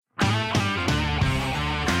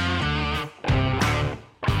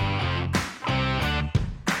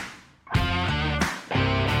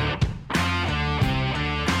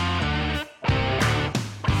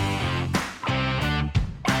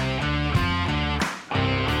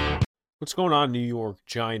What's going on, New York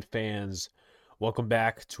Giant fans? Welcome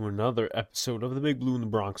back to another episode of the Big Blue in the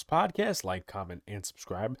Bronx podcast. Like, comment, and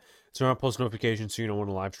subscribe. Turn on post notifications so you know when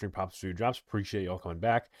a live stream pops through your drops. Appreciate y'all coming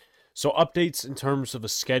back. So, updates in terms of a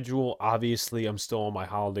schedule. Obviously, I'm still on my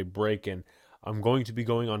holiday break and I'm going to be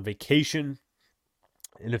going on vacation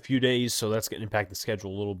in a few days, so that's going to impact the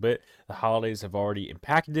schedule a little bit. The holidays have already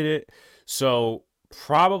impacted it. So,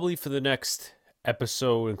 probably for the next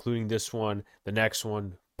episode, including this one, the next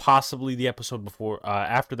one, possibly the episode before,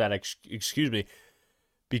 after that, excuse me,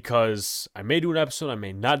 because I may do an episode, I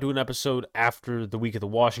may not do an episode after the week of the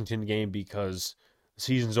Washington game because the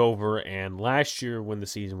season's over. And last year, when the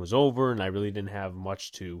season was over and I really didn't have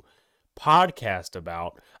much to podcast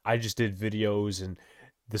about, I just did videos and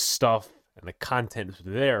the stuff and the content is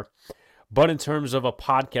there. But in terms of a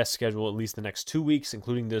podcast schedule, at least the next 2 weeks,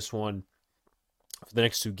 including this one, for the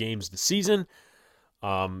next two games of the season,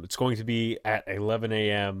 it's going to be at 11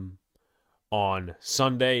 a.m. on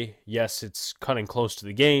Sunday. Yes, it's cutting close to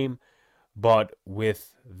the game, but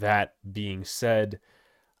with that being said,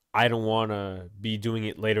 I don't want to be doing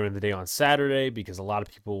it later in the day on Saturday because a lot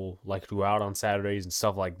of people like to go out on Saturdays and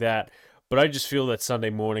stuff like that. But I just feel that Sunday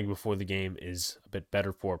morning before the game is a bit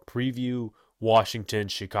better for a preview. Washington,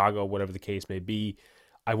 Chicago, whatever the case may be.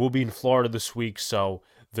 I will be in Florida this week, so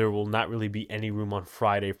there will not really be any room on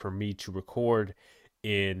Friday for me to record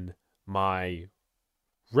in my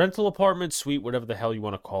rental apartment, suite, whatever the hell you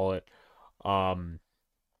want to call it. Um,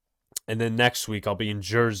 and then next week I'll be in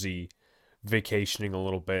Jersey vacationing a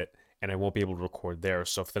little bit, and I won't be able to record there.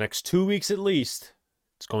 So for the next 2 weeks at least,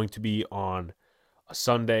 it's going to be on a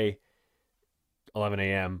Sunday, 11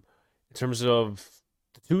 a.m. In terms of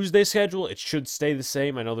the Tuesday schedule, it should stay the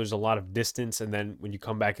same. I know there's a lot of distance, and then when you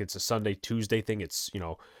come back, it's a Sunday, Tuesday thing. It's,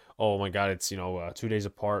 oh my God, it's, 2 days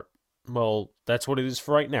apart. Well, that's what it is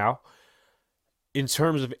for right now. In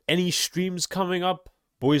terms of any streams coming up,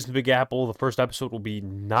 Boys in the Big Apple, the first episode will be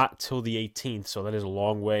not till the 18th, so that is a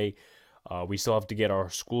long way. We still have to get our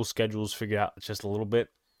school schedules figured out just a little bit,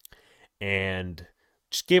 and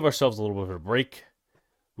just gave ourselves a little bit of a break.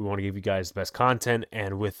 We want to give you guys the best content,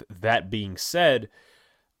 and with that being said,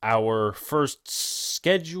 our first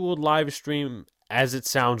scheduled live stream, as it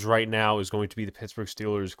sounds right now, is going to be the Pittsburgh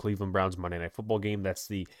Steelers Cleveland Browns Monday Night Football game. That's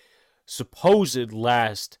the supposed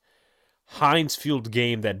last Heinz Field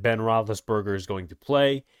game that Ben Roethlisberger is going to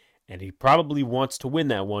play, and he probably wants to win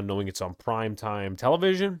that one, knowing it's on primetime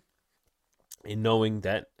television, and knowing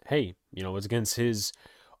that, hey, it's against his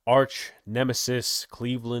arch nemesis,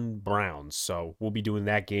 Cleveland Browns. So we'll be doing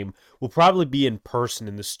that game. We'll probably be in person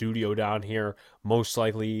in the studio down here, most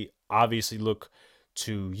likely. Obviously, look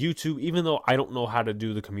to YouTube, even though I don't know how to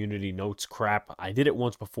do the community notes crap. I did it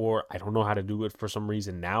once before. I don't know how to do it for some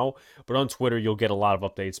reason now. But on Twitter, you'll get a lot of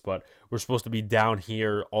updates. But we're supposed to be down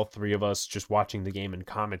here, all three of us, just watching the game and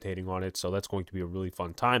commentating on it. So that's going to be a really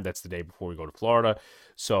fun time. That's the day before we go to Florida.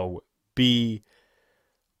 So be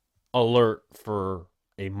alert for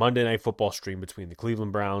a Monday Night Football stream between the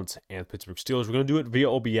Cleveland Browns and Pittsburgh Steelers. We're going to do it via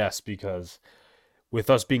OBS because with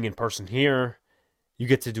us being in person here, you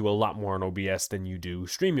get to do a lot more on OBS than you do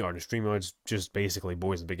StreamYard. And StreamYard's just basically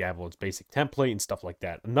Boys in the Big Apple. It's basic template and stuff like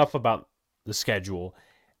that. Enough about the schedule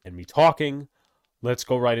and me talking. Let's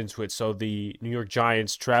go right into it. So the New York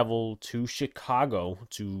Giants travel to Chicago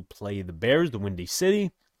to play the Bears, the Windy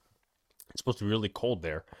City. It's supposed to be really cold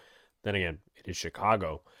there. Then again, it is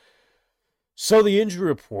Chicago. So the injury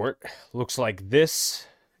report looks like this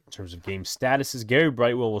in terms of game statuses. Gary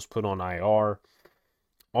Brightwell was put on IR.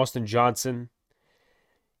 Austin Johnson,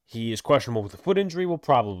 he is questionable with a foot injury, will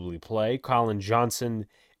probably play. Colin Johnson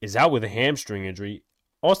is out with a hamstring injury.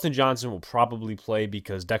 Austin Johnson will probably play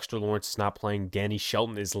because Dexter Lawrence is not playing. Danny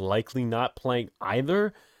Shelton is likely not playing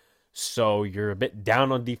either. So you're a bit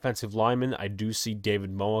down on defensive linemen. I do see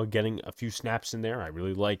David Moa getting a few snaps in there. I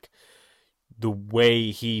really like the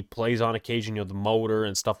way he plays on occasion, the motor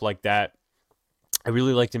and stuff like that. I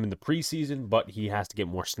really liked him in the preseason, but he has to get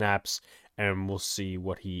more snaps, and we'll see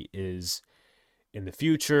what he is in the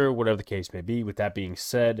future, whatever the case may be. With that being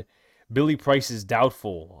said, Billy Price is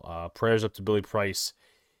doubtful. Prayers up to Billy Price.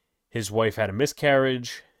 His wife had a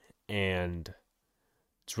miscarriage, and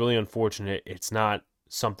it's really unfortunate. It's not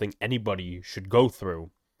something anybody should go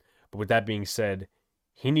through. But with that being said,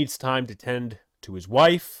 he needs time to tend to his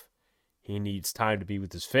wife. He needs time to be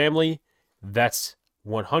with his family. That's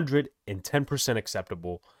 110%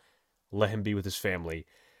 acceptable. Let him be with his family.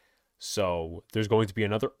 So there's going to be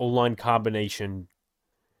another O-line combination.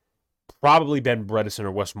 Probably Ben Bredesen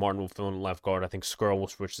or Wes Martin will fill in left guard. I think Skrull will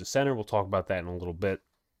switch to center. We'll talk about that in a little bit.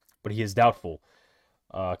 But he is doubtful.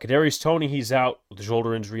 Kadarius Toney, he's out with a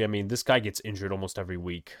shoulder injury. I mean, this guy gets injured almost every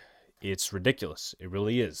week. It's ridiculous. It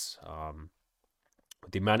really is.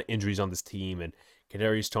 With the amount of injuries on this team, and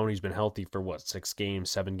Kadarius Toney's been healthy for 6 games,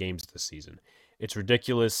 7 games this season. It's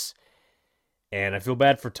ridiculous, and I feel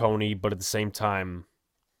bad for Toney, but at the same time,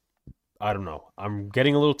 I don't know. I'm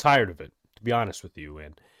getting a little tired of it, to be honest with you,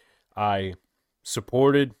 and I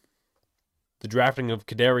supported the drafting of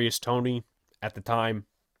Kadarius Toney at the time,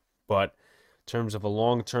 but in terms of a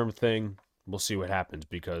long-term thing, we'll see what happens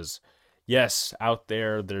because, yes, out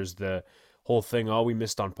there's the whole thing, we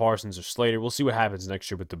missed on Parsons or Slater. We'll see what happens next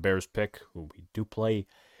year with the Bears pick, who we do play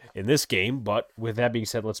in this game. But with that being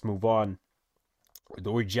said, let's move on.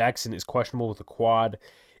 Adoree Jackson is questionable with a quad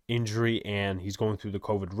injury, and he's going through the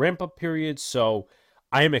COVID ramp-up period, so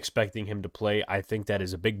I am expecting him to play. I think that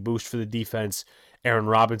is a big boost for the defense. Aaron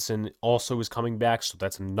Robinson also is coming back, so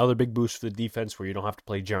that's another big boost for the defense where you don't have to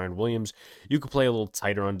play Jaron Williams. You could play a little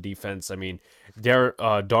tighter on defense. I mean,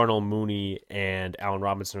 Darnell Mooney and Allen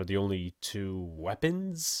Robinson are the only 2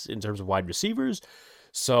 weapons in terms of wide receivers,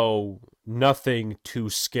 so nothing too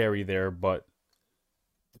scary there, but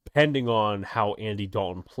depending on how Andy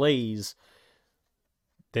Dalton plays,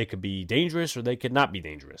 they could be dangerous or they could not be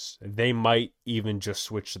dangerous. They might even just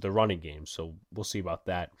switch to the running game, so we'll see about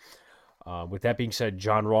that. With that being said,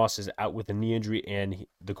 John Ross is out with a knee injury and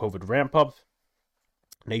the COVID ramp-up.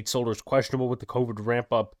 Nate Solder is questionable with the COVID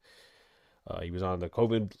ramp-up. He was on the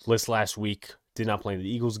COVID list last week, did not play in the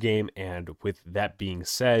Eagles game, and with that being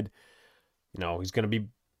said, he's going to be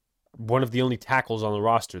one of the only tackles on the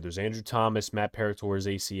roster. There's Andrew Thomas, Matt Parrott tore his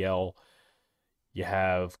ACL. You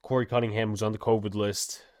have Corey Cunningham, who's on the COVID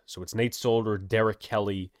list. So it's Nate Solder, Derek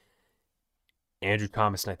Kelly, Andrew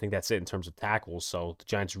Thomas, and I think that's it in terms of tackles. So the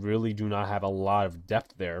Giants really do not have a lot of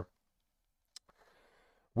depth there.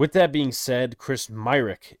 With that being said, Chris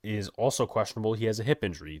Myrick is also questionable. He has a hip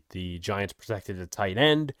injury. The Giants protected a tight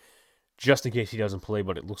end just in case he doesn't play,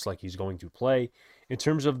 but it looks like he's going to play. In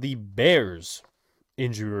terms of the Bears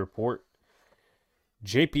injury report,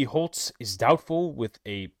 J.P. Holtz is doubtful with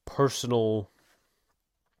a personal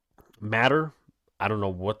matter. I don't know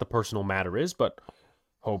what the personal matter is, but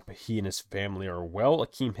hope he and his family are well.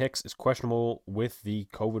 Akeem Hicks is questionable with the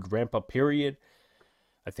COVID ramp-up period.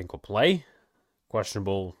 I think will play.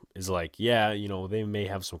 Questionable is they may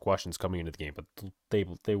have some questions coming into the game, but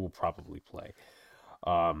they will probably play.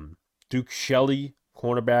 Duke Shelley,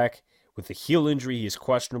 cornerback, with a heel injury, he is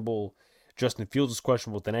questionable. Justin Fields is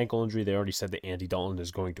questionable with an ankle injury. They already said that Andy Dalton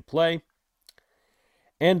is going to play.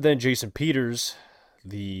 And then Jason Peters,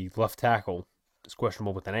 the left tackle, is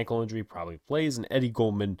questionable with an ankle injury, probably plays. And Eddie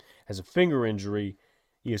Goldman has a finger injury.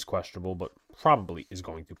 He is questionable, but probably is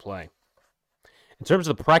going to play. In terms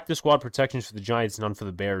of the practice squad protections for the Giants, none for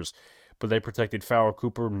the Bears, but they protected Farrell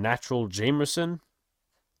Cooper, Natural Jamerson,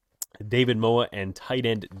 David Moa, and tight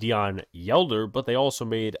end Dion Yelder, but they also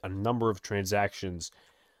made a number of transactions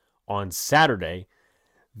on Saturday.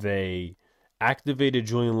 They activated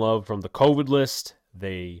Julian Love from the COVID list.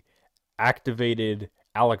 They activated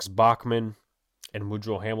Alex Bachman and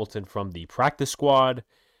Woodrow Hamilton from the practice squad.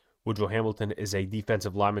 Woodrow Hamilton is a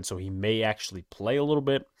defensive lineman, so he may actually play a little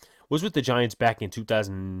bit. Was with the Giants back in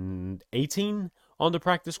 2018 on the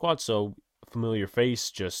practice squad, so familiar face,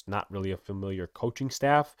 just not really a familiar coaching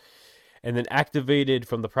staff. And then activated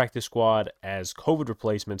from the practice squad as COVID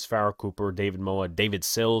replacements, Farrell Cooper, David Moa, David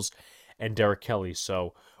Sills, and Derek Kelly.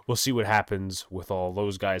 So we'll see what happens with all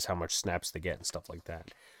those guys, how much snaps they get and stuff like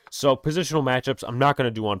that. So positional matchups, I'm not going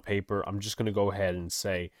to do on paper. I'm just going to go ahead and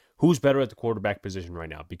say who's better at the quarterback position right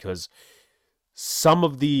now, because some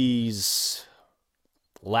of these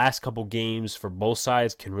last couple games for both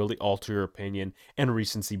sides can really alter your opinion, and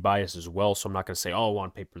recency bias as well. So I'm not going to say,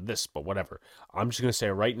 on paper this, but whatever. I'm just going to say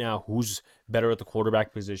right now who's better at the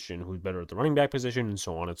quarterback position, who's better at the running back position, and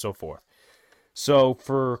so on and so forth. So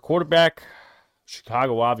for quarterback,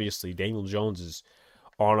 Chicago, obviously, Daniel Jones is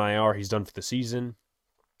on IR. He's done for the season.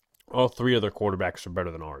 All 3 other quarterbacks are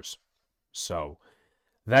better than ours. So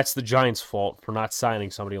that's the Giants' fault for not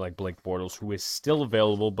signing somebody like Blake Bortles, who is still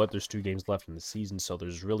available, but there's 2 games left in the season, so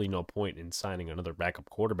there's really no point in signing another backup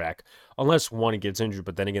quarterback unless one gets injured.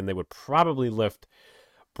 But then again, they would probably lift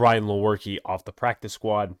Brian Lewerke off the practice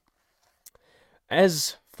squad.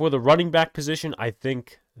 As for the running back position, I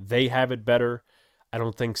think they have it better. I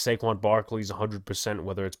don't think Saquon Barkley's 100%,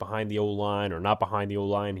 whether it's behind the O-line or not behind the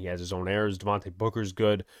O-line. He has his own errors. Devontae Booker's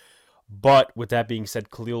good. But with that being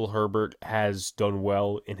said, Khalil Herbert has done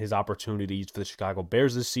well in his opportunities for the Chicago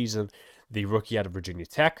Bears this season, the rookie out of Virginia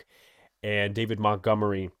Tech. And David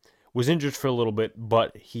Montgomery was injured for a little bit,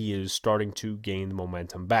 but he is starting to gain the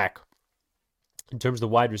momentum back. In terms of the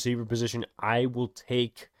wide receiver position, I will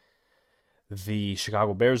take the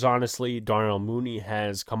Chicago Bears, honestly. Darnell Mooney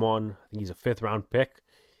has come on. I think he's a 5th-round pick.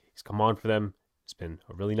 He's come on for them. It's been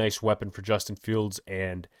a really nice weapon for Justin Fields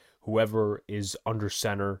and whoever is under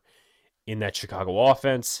center in that Chicago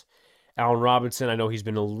offense. Allen Robinson, I know he's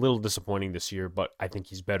been a little disappointing this year, but I think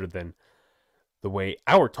he's better than the way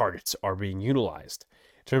our targets are being utilized.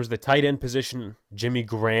 In terms of the tight end position, Jimmy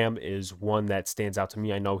Graham is one that stands out to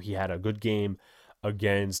me. I know he had a good game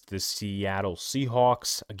against the Seattle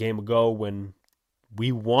Seahawks a game ago when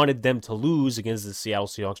we wanted them to lose against the Seattle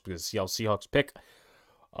Seahawks because the Seattle Seahawks pick,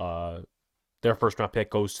 their 1st-round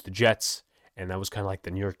pick goes to the Jets, and that was kind of like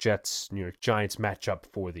the New York Jets, New York Giants matchup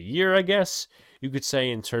for the year, I guess you could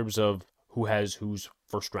say, in terms of who has whose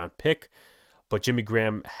 1st-round pick. But Jimmy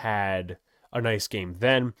Graham had a nice game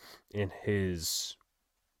then in his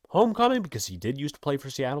homecoming because he did used to play for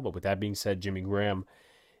Seattle. But with that being said, Jimmy Graham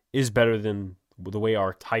is better than the way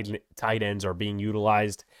our tight ends are being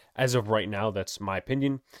utilized as of right now. That's my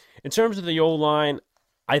opinion. In terms of the O-line,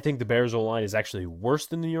 I think the Bears O-line is actually worse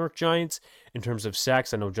than the New York Giants in terms of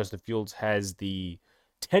sacks. I know Justin Fields has the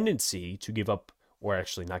tendency to give up, or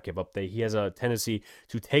actually not give up. He has a tendency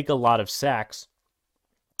to take a lot of sacks.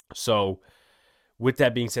 So with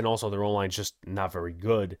that being said, also their O-line is just not very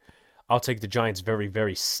good. I'll take the Giants very,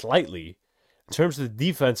 very slightly. In terms of the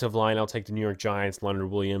defensive line, I'll take the New York Giants. Leonard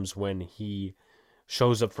Williams, when he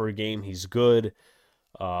shows up for a game, he's good.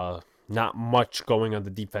 Not much going on the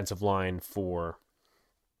defensive line for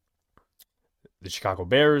the Chicago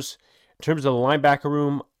Bears. In terms of the linebacker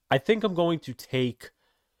room, I think I'm going to take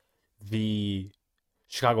the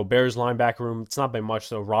Chicago Bears linebacker room. It's not by much,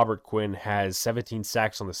 though. Robert Quinn has 17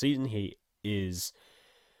 sacks on the season. He is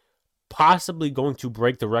possibly going to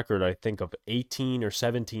break the record, I think, of 18 or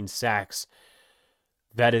 17 sacks.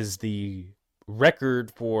 That is the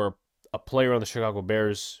record for a player on the Chicago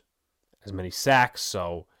Bears, as many sacks.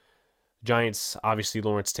 So Giants, obviously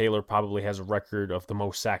Lawrence Taylor probably has a record of the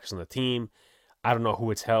most sacks on the team. I don't know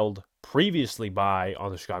who it's held previously by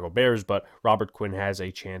on the Chicago Bears, but Robert Quinn has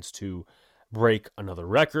a chance to break another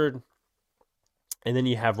record. And then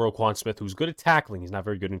you have Roquan Smith, who's good at tackling. He's not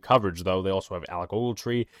very good in coverage, though. They also have Alec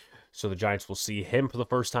Ogletree, so the Giants will see him for the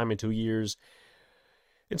first time in 2 years.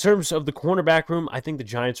 In terms of the cornerback room, I think the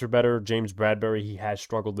Giants are better. James Bradbury, he has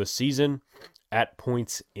struggled this season at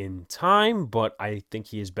points in time, but I think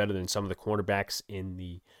he is better than some of the cornerbacks in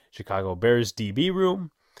the Chicago Bears DB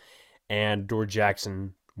room. And Dory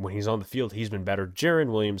Jackson, when he's on the field, he's been better.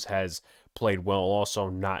 Jarren Williams has played well also.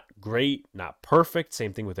 Not great, not perfect.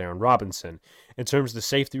 Same thing with Aaron Robinson. In terms of the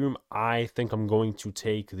safety room, I think I'm going to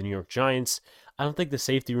take the New York Giants. I don't think the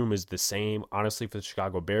safety room is the same, honestly, for the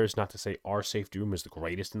Chicago Bears. Not to say our safety room is the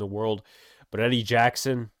greatest in the world, but Eddie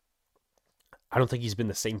Jackson, I don't think he's been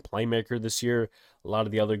the same playmaker this year. A lot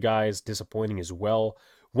of the other guys disappointing as well.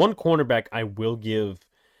 One cornerback I will give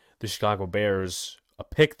the Chicago Bears a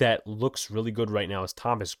pick that looks really good right now is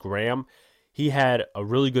Thomas Graham. He had a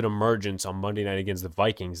really good emergence on Monday night against the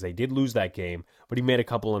Vikings. They did lose that game, but he made a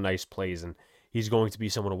couple of nice plays, and he's going to be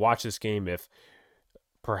someone to watch this game if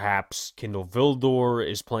perhaps Kindle Vildor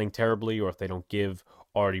is playing terribly, or if they don't give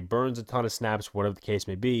Artie Burns a ton of snaps, whatever the case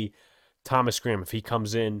may be. Thomas Graham, if he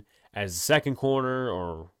comes in as the second corner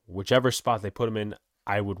or whichever spot they put him in,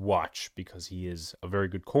 I would watch because he is a very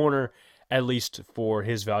good corner, at least for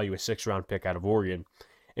his value, a 6th-round pick out of Oregon.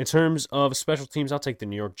 In terms of special teams, I'll take the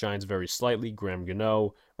New York Giants very slightly. Graham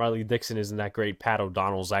Gano, Riley Dixon isn't that great. Pat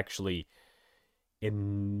O'Donnell's actually,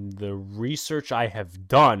 in the research I have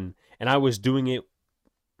done, and I was doing it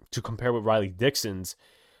to compare with Riley Dixon's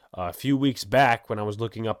a few weeks back when I was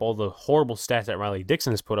looking up all the horrible stats that Riley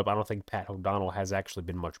Dixon has put up. I don't think Pat O'Donnell has actually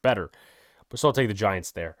been much better. But so I'll take the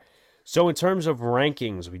Giants there. So in terms of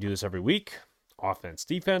rankings, we do this every week. Offense,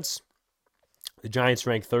 defense. The Giants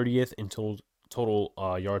rank 30th in total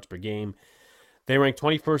yards per game. They rank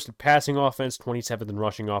 21st in passing offense, 27th in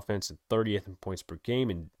rushing offense, and 30th in points per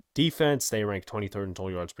game. In defense, they rank 23rd in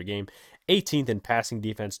total yards per game, 18th in passing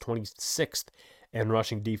defense, 26th in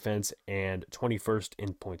rushing defense, and 21st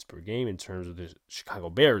in points per game. In terms of the Chicago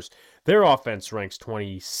Bears, their offense ranks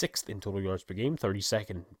 26th in total yards per game, 32nd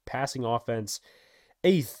in passing offense,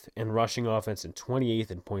 8th in rushing offense, and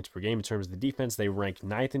 28th in points per game. In terms of the defense, they rank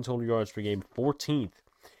 9th in total yards per game, 14th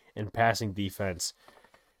in passing defense.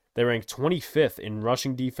 They rank 25th in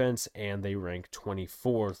rushing defense, and they rank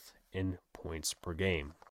 24th in points per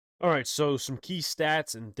game. All right, so some key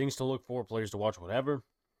stats and things to look for, players to watch, whatever.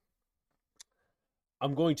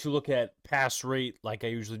 I'm going to look at pass rate like I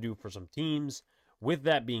usually do for some teams. With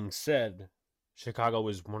that being said, Chicago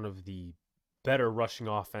is one of the better rushing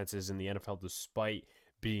offenses in the NFL despite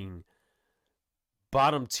being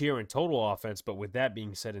bottom tier in total offense. But with that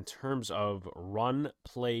being said, in terms of run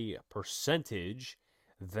play percentage,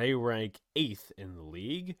 they rank 8th in the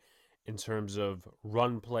league. In terms of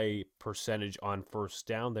run play percentage on first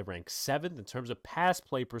down, they rank 7th. In terms of pass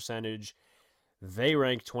play percentage, they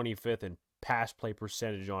rank 25th in pass play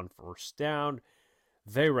percentage on first down.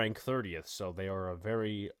 They rank 30th, so they are a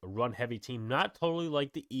very run-heavy team. Not totally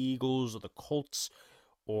like the Eagles or the Colts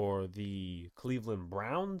or the Cleveland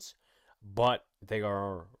Browns, but they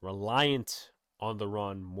are reliant on the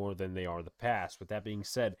run more than they are the pass. With that being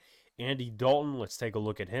said, Andy Dalton, let's take a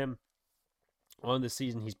look at him. On the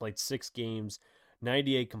season, he's played 6 games,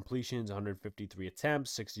 98 completions, 153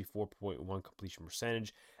 attempts, 64.1 completion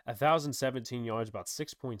percentage, 1,017 yards, about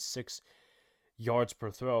 6.6 yards per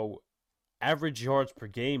throw. Average yards per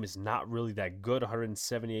game is not really that good,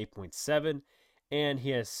 178.7, and he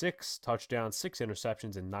has 6 touchdowns, 6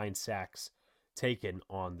 interceptions, and 9 sacks taken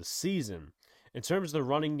on the season. In terms of the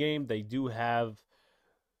running game, they do have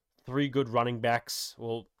 3 good running backs.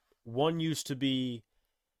 Well, one used to be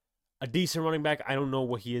a decent running back. I don't know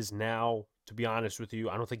what he is now, to be honest with you.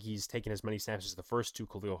 I don't think he's taken as many snaps as the first 2,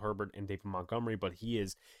 Khalil Herbert and David Montgomery, but he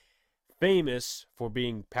is famous for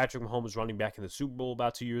being Patrick Mahomes' running back in the Super Bowl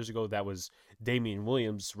about 2 years ago. That was Damian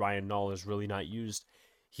Williams. Ryan Nall is really not used.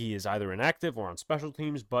 He is either inactive or on special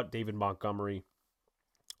teams, but David Montgomery,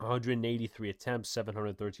 183 attempts,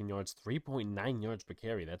 713 yards, 3.9 yards per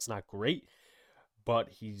carry. That's not great, but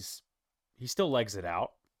he still legs it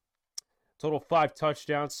out. Total 5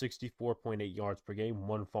 touchdowns, 64.8 yards per game,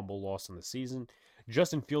 1 fumble loss in the season.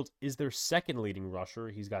 Justin Fields is their second leading rusher.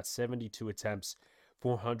 He's got 72 attempts,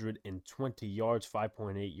 420 yards,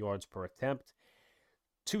 5.8 yards per attempt.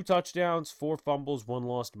 2 touchdowns, 4 fumbles, 1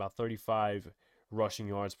 loss, about 35 rushing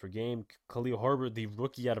yards per game. Khalil Herbert, the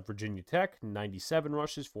rookie out of Virginia Tech, 97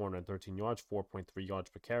 rushes, 413 yards, 4.3 yards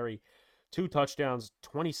per carry. 2 touchdowns,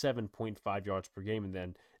 27.5 yards per game. And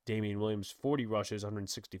then Damian Williams, 40 rushes,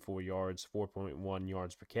 164 yards, 4.1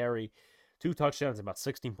 yards per carry. 2 touchdowns, about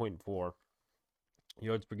 16.4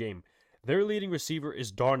 yards per game. Their leading receiver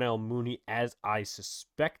is Darnell Mooney, as I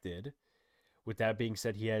suspected. With that being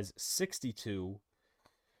said, he has 62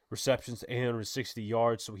 receptions, 860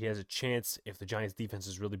 yards, so he has a chance, if the Giants' defense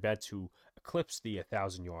is really bad, to eclipse the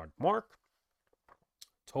 1,000-yard mark.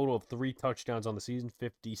 Total of 3 touchdowns on the season,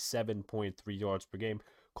 57.3 yards per game.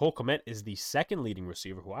 Cole Kmet is the second leading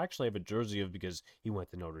receiver, who I actually have a jersey of because he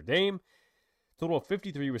went to Notre Dame. Total of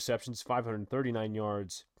 53 receptions, 539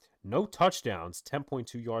 yards. No touchdowns,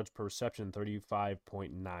 10.2 yards per reception,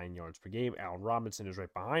 35.9 yards per game. Allen Robinson is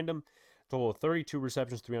right behind him. Total of 32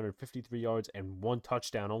 receptions, 353 yards, and 1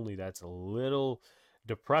 touchdown only. That's a little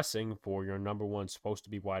depressing for your number one supposed to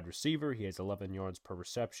be wide receiver. He has 11 yards per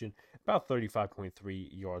reception, about 35.3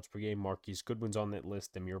 yards per game. Marquise Goodwin's on that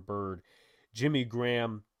list, Damiere Byrd, Jimmy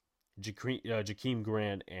Graham, Jakeem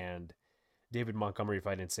Grant, and David Montgomery, if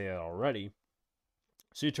I didn't say that already.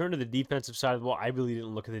 So you turn to the defensive side of the ball. I really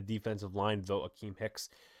didn't look at the defensive line, though Akeem Hicks,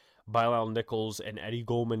 Bilal Nichols, and Eddie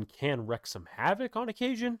Goldman can wreak some havoc on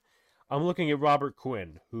occasion. I'm looking at Robert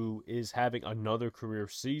Quinn, who is having another career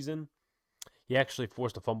season. He actually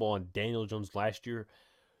forced a fumble on Daniel Jones last year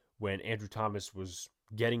when Andrew Thomas was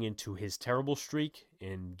getting into his terrible streak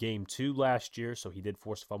in Game 2 last year, so he did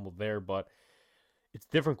force a fumble there, but it's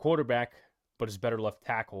a different quarterback, but it's better left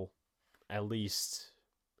tackle. At least,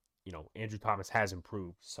 Andrew Thomas has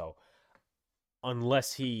improved, so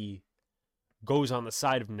unless he goes on the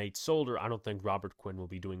side of Nate Solder, I don't think Robert Quinn will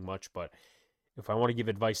be doing much, but if I want to give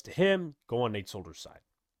advice to him, go on Nate Solder's side.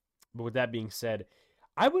 But with that being said,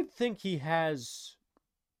 I would think he has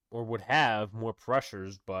or would have more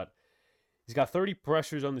pressures, but he's got 30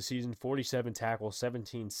 pressures on the season, 47 tackles,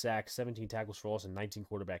 17 sacks, 17 tackles for loss, and 19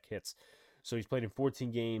 quarterback hits. So he's played in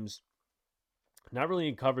 14 games. Not really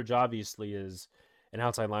in coverage, obviously, is an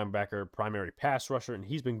outside linebacker, primary pass rusher, and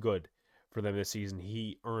he's been good for them this season.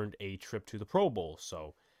 He earned a trip to the Pro Bowl,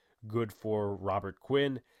 so good for Robert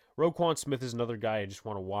Quinn. Roquan Smith is another guy I just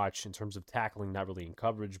want to watch in terms of tackling, not really in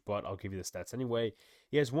coverage, but I'll give you the stats anyway.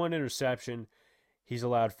 He has 1 interception. He's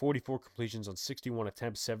allowed 44 completions on 61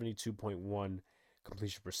 attempts, 72.1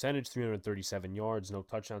 completion percentage, 337 yards, no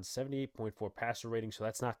touchdowns, 78.4 passer rating, so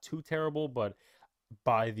that's not too terrible, but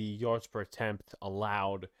by the yards per attempt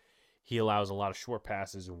allowed, he allows a lot of short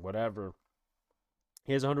passes and whatever.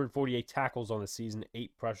 He has 148 tackles on the season,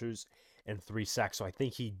 8 pressures, and 3 sacks, so I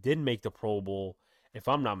think he did make the Pro Bowl. If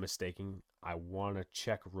I'm not mistaken, I want to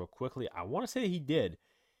check real quickly. I want to say he did,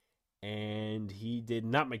 and he did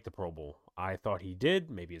not make the Pro Bowl. I thought he did,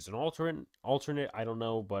 maybe as an alternate. I don't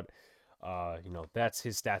know, but that's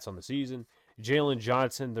his stats on the season. Jalen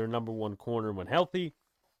Johnson, their number one corner when healthy,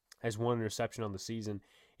 has 1 interception on the season.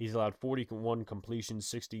 He's allowed 41 completions,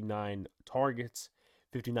 69 targets,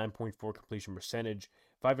 59.4 completion percentage,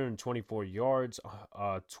 524 yards,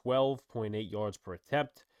 12.8 yards per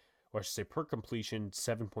attempt, or I should say per completion,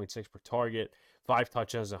 7.6 per target, 5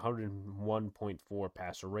 touchdowns, 101.4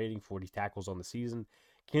 passer rating, 40 tackles on the season.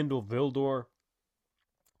 Kindle Vildor,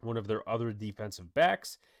 one of their other defensive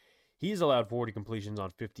backs, he's allowed 40 completions on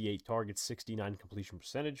 58 targets, 69 completion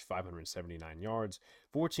percentage, 579 yards,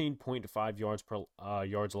 14.5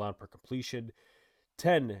 yards allowed per completion,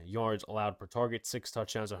 10 yards allowed per target, 6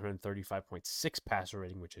 touchdowns, 135.6 passer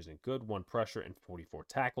rating, which isn't good, 1 pressure, and 44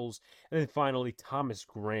 tackles. And then finally, Thomas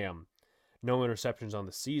Graham, no interceptions on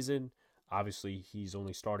the season. Obviously, he's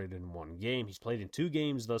only started in 1 game. He's played in 2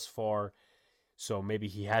 games thus far. So maybe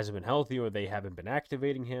he hasn't been healthy or they haven't been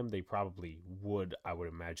activating him. They probably would, I would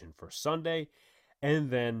imagine, for Sunday. And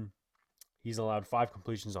then he's allowed 5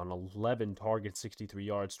 completions on 11 targets, 63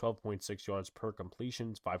 yards, 12.6 yards per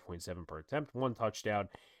completion, 5.7 per attempt, 1 touchdown,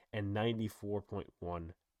 and 94.1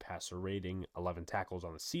 passer rating, 11 tackles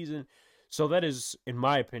on the season. So that is, in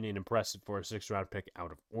my opinion, impressive for a 6th-round pick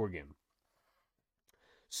out of Oregon.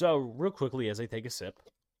 So real quickly as I take a sip.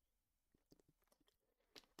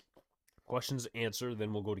 Questions answered,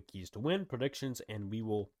 then we'll go to keys to win, predictions, and we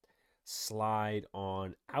will slide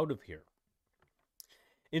on out of here.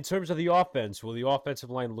 In terms of the offense, will the offensive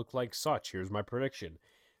line look like such? Here's my prediction.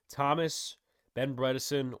 Thomas, Ben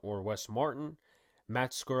Bredeson, or Wes Martin,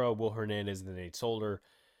 Matt Skura, Will Hernandez, and Nate Solder.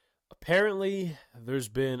 Apparently, there's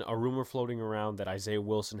been a rumor floating around that Isaiah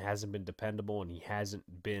Wilson hasn't been dependable and he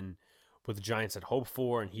hasn't been what the Giants had hoped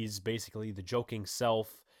for, and he's basically the joking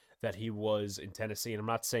self that he was in Tennessee. And I'm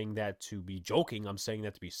not saying that to be joking. I'm saying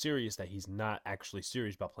that to be serious, that he's not actually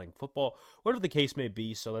serious about playing football, whatever the case may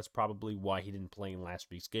be. So that's probably why he didn't play in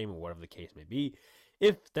last week's game or whatever the case may be.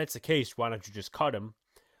 If that's the case, why don't you just cut him?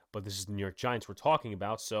 But this is the New York Giants we're talking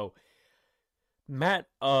about. So Matt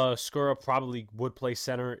Skura probably would play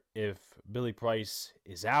center if Billy Price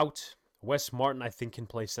is out. Wes Martin, I think, can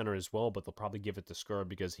play center as well, but they'll probably give it to Skura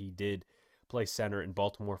because he did play center in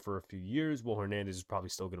Baltimore for a few years. Will Hernandez is probably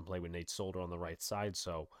still going to play with Nate Solder on the right side.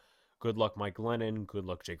 So good luck, Mike Glennon. Good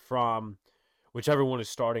luck, Jake Fromm. Whichever one is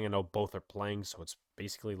starting, I know both are playing, so it's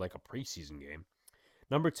basically like a preseason game.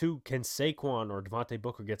 Number 2, can Saquon or Devontae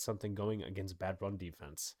Booker get something going against bad run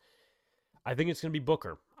defense? I think it's going to be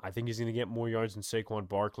Booker. I think he's going to get more yards than Saquon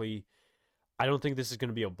Barkley. I don't think this is going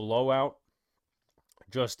to be a blowout,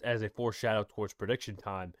 just as a foreshadow towards prediction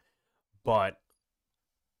time. But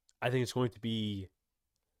I think it's going to be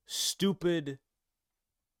stupid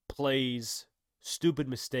plays, stupid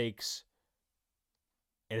mistakes,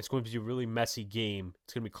 and it's going to be a really messy game.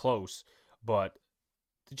 It's going to be close, but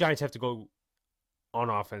the Giants have to go on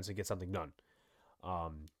offense and get something done.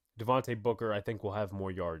 Devontae Booker, I think, will have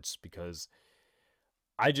more yards because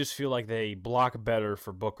I just feel like they block better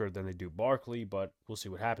for Booker than they do Barkley, but we'll see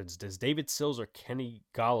what happens. Does David Sills or Kenny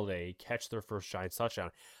Golladay catch their first Giants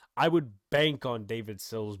touchdown? I would bank on David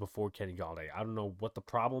Sills before Kenny Golladay. I don't know what the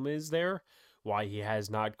problem is there, why he has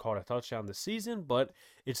not caught a touchdown this season, but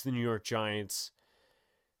it's the New York Giants.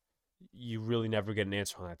 You really never get an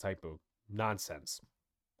answer on that type of nonsense.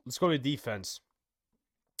 Let's go to defense.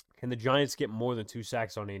 Can the Giants get more than 2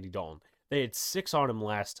 sacks on Andy Dalton? They had 6 on him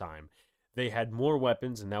last time. They had more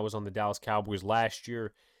weapons, and that was on the Dallas Cowboys last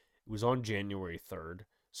year. It was on January 3rd.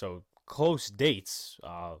 So close dates.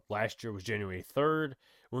 Last year was January 3rd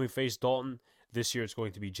when we faced Dalton. This year it's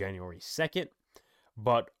going to be January 2nd.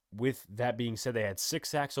 But with that being said, they had 6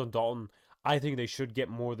 sacks on Dalton. I think they should get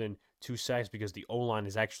more than 2 sacks because the O-line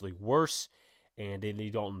is actually worse, and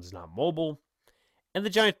Andy Dalton's not mobile. And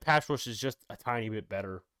the Giants' pass rush is just a tiny bit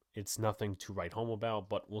better. It's nothing to write home about,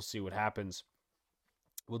 but we'll see what happens.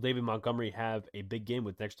 Will David Montgomery have a big game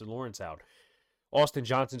with Dexter Lawrence out? Austin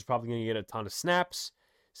Johnson's probably going to get a ton of snaps.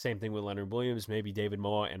 Same thing with Leonard Williams. Maybe David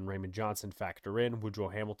Moore and Raymond Johnson factor in. Woodrow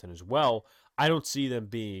Hamilton as well. I don't see them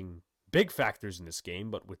being big factors in this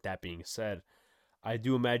game, but with that being said, I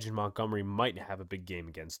do imagine Montgomery might have a big game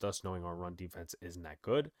against us, knowing our run defense isn't that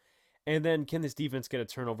good. And then can this defense get a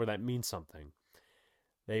turnover that means something?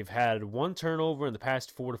 They've had 1 turnover in the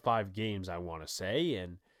past 4 to 5 games, I want to say,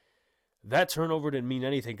 and that turnover didn't mean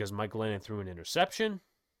anything because Mike Glennon threw an interception,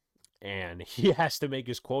 and he has to make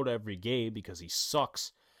his quota every game because he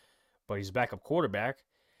sucks, but he's a backup quarterback.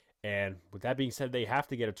 And with that being said, they have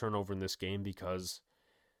to get a turnover in this game because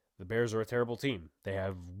the Bears are a terrible team. They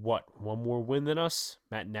have, 1 more win than us?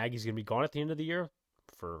 Matt Nagy's going to be gone at the end of the year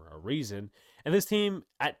for a reason. And this team,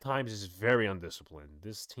 at times, is very undisciplined.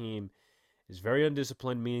 This team is very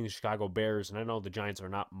undisciplined, meaning the Chicago Bears. And I know the Giants are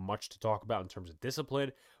not much to talk about in terms of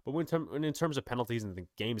discipline, but when in terms of penalties and the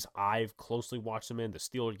games I've closely watched them in, the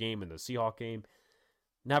Steelers game and the Seahawks game,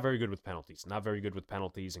 not very good with penalties. Not very good with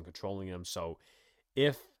penalties and controlling them. So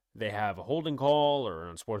if they have a holding call or an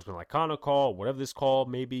unsportsmanlike conduct call, whatever this call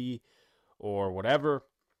may be, or whatever,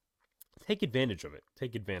 take advantage of it.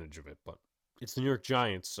 Take advantage of it. But it's the New York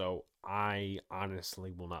Giants, so I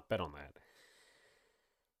honestly will not bet on that.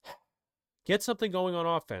 Get something going on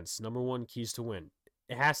offense. Number one keys to win.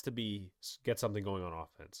 It has to be get something going on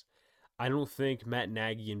offense. I don't think Matt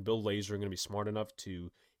Nagy and Bill Lazor are going to be smart enough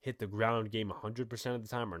to hit the ground game 100% of the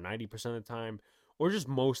time or 90% of the time or just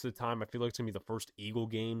most of the time. I feel like it's going to be the first Eagle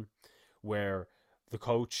game where the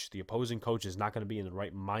opposing coach is not going to be in the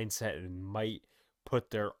right mindset and might put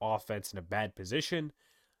their offense in a bad position.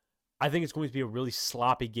 I think it's going to be a really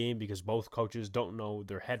sloppy game because both coaches don't know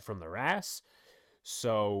their head from their ass.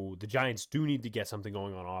 So the Giants do need to get something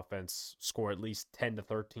going on offense, score at least 10 to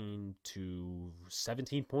 13 to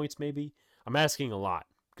 17 points maybe. I'm asking a lot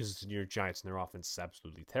because it's the New York Giants and their offense is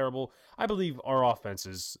absolutely terrible. I believe our offense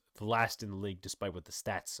is the last in the league despite what the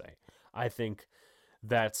stats say. I think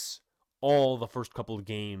that's all the first couple of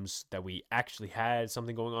games that we actually had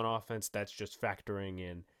something going on offense. That's just factoring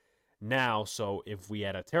in now. So if we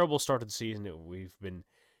had a terrible start to the season,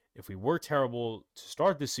 if we were terrible to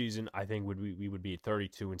start the season, I think we would be at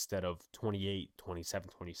 32 instead of 28, 27,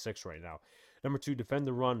 26 right now. Number two, defend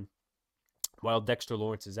the run. While Dexter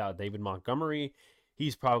Lawrence is out, David Montgomery,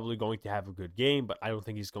 he's probably going to have a good game, but I don't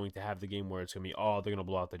think he's going to have the game where it's going to be, they're going to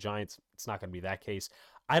blow out the Giants. It's not going to be that case.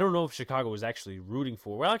 I don't know if Chicago is actually rooting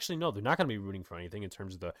for. Well, actually, no, they're not going to be rooting for anything in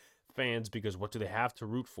terms of the fans because what do they have to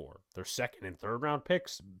root for? Their second and third round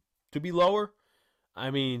picks to be lower?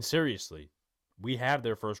 I mean, seriously. We have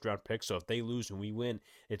their first round pick, so if they lose and we win,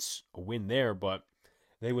 it's a win there, but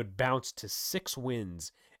they would bounce to 6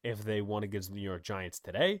 wins if they won against the New York Giants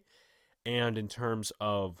today. And in terms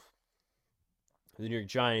of the New York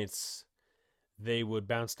Giants, they would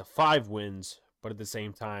bounce to 5 wins, but at the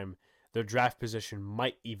same time, their draft position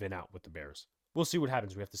might even out with the Bears. We'll see what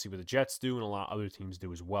happens. We have to see what the Jets do and a lot of other teams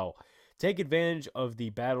do as well. Take advantage of the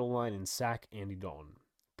battle line and sack Andy Dalton.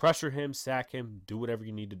 Pressure him, sack him, do whatever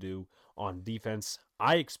you need to do on defense.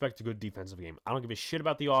 I expect a good defensive game. I don't give a shit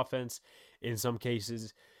about the offense in some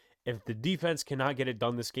cases. If the defense cannot get it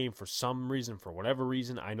done this game for some reason, for whatever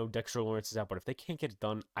reason, I know Dexter Lawrence is out, but if they can't get it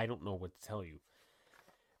done, I don't know what to tell you.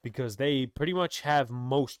 Because they pretty much have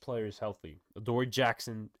most players healthy. Adoree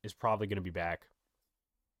Jackson is probably going to be back.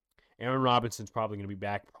 Aaron Robinson's probably going to be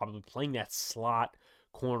back, probably playing that slot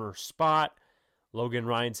corner spot. Logan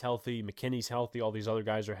Ryan's healthy. McKinney's healthy. All these other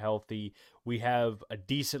guys are healthy. We have a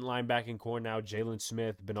decent linebacking core now. Jalen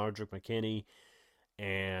Smith, Benardrick McKinney,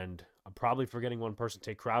 and I'm probably forgetting one person,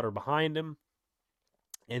 Tate Crowder, behind him.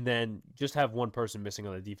 And then just have one person missing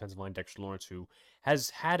on the defensive line, Dexter Lawrence, who has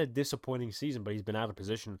had a disappointing season, but he's been out of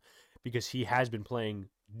position because he has been playing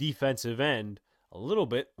defensive end a little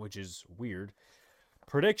bit, which is weird.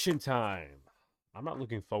 Prediction time. I'm not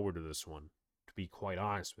looking forward to this one, to be quite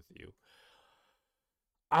honest with you.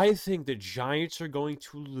 I think the Giants are going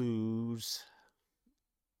to lose.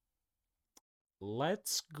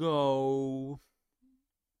 Let's go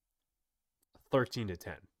 13 to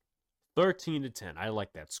 10. 13 to 10. I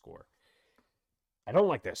like that score. I don't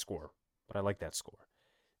like that score, but I like that score.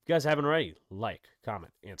 If you guys haven't already, like,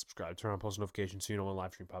 comment, and subscribe. Turn on post notifications so you know when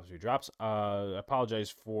live stream pops or drops. I apologize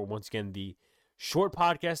for, once again, the short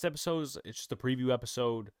podcast episodes. It's just a preview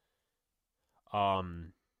episode.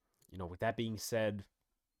 With that being said,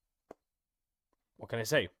 what can I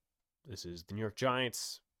say? This is the New York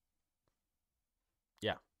Giants.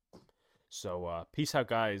 Yeah. So, peace out,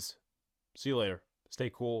 guys. See you later.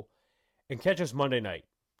 Stay cool. And catch us Monday night.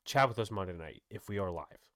 Chat with us Monday night if we are live.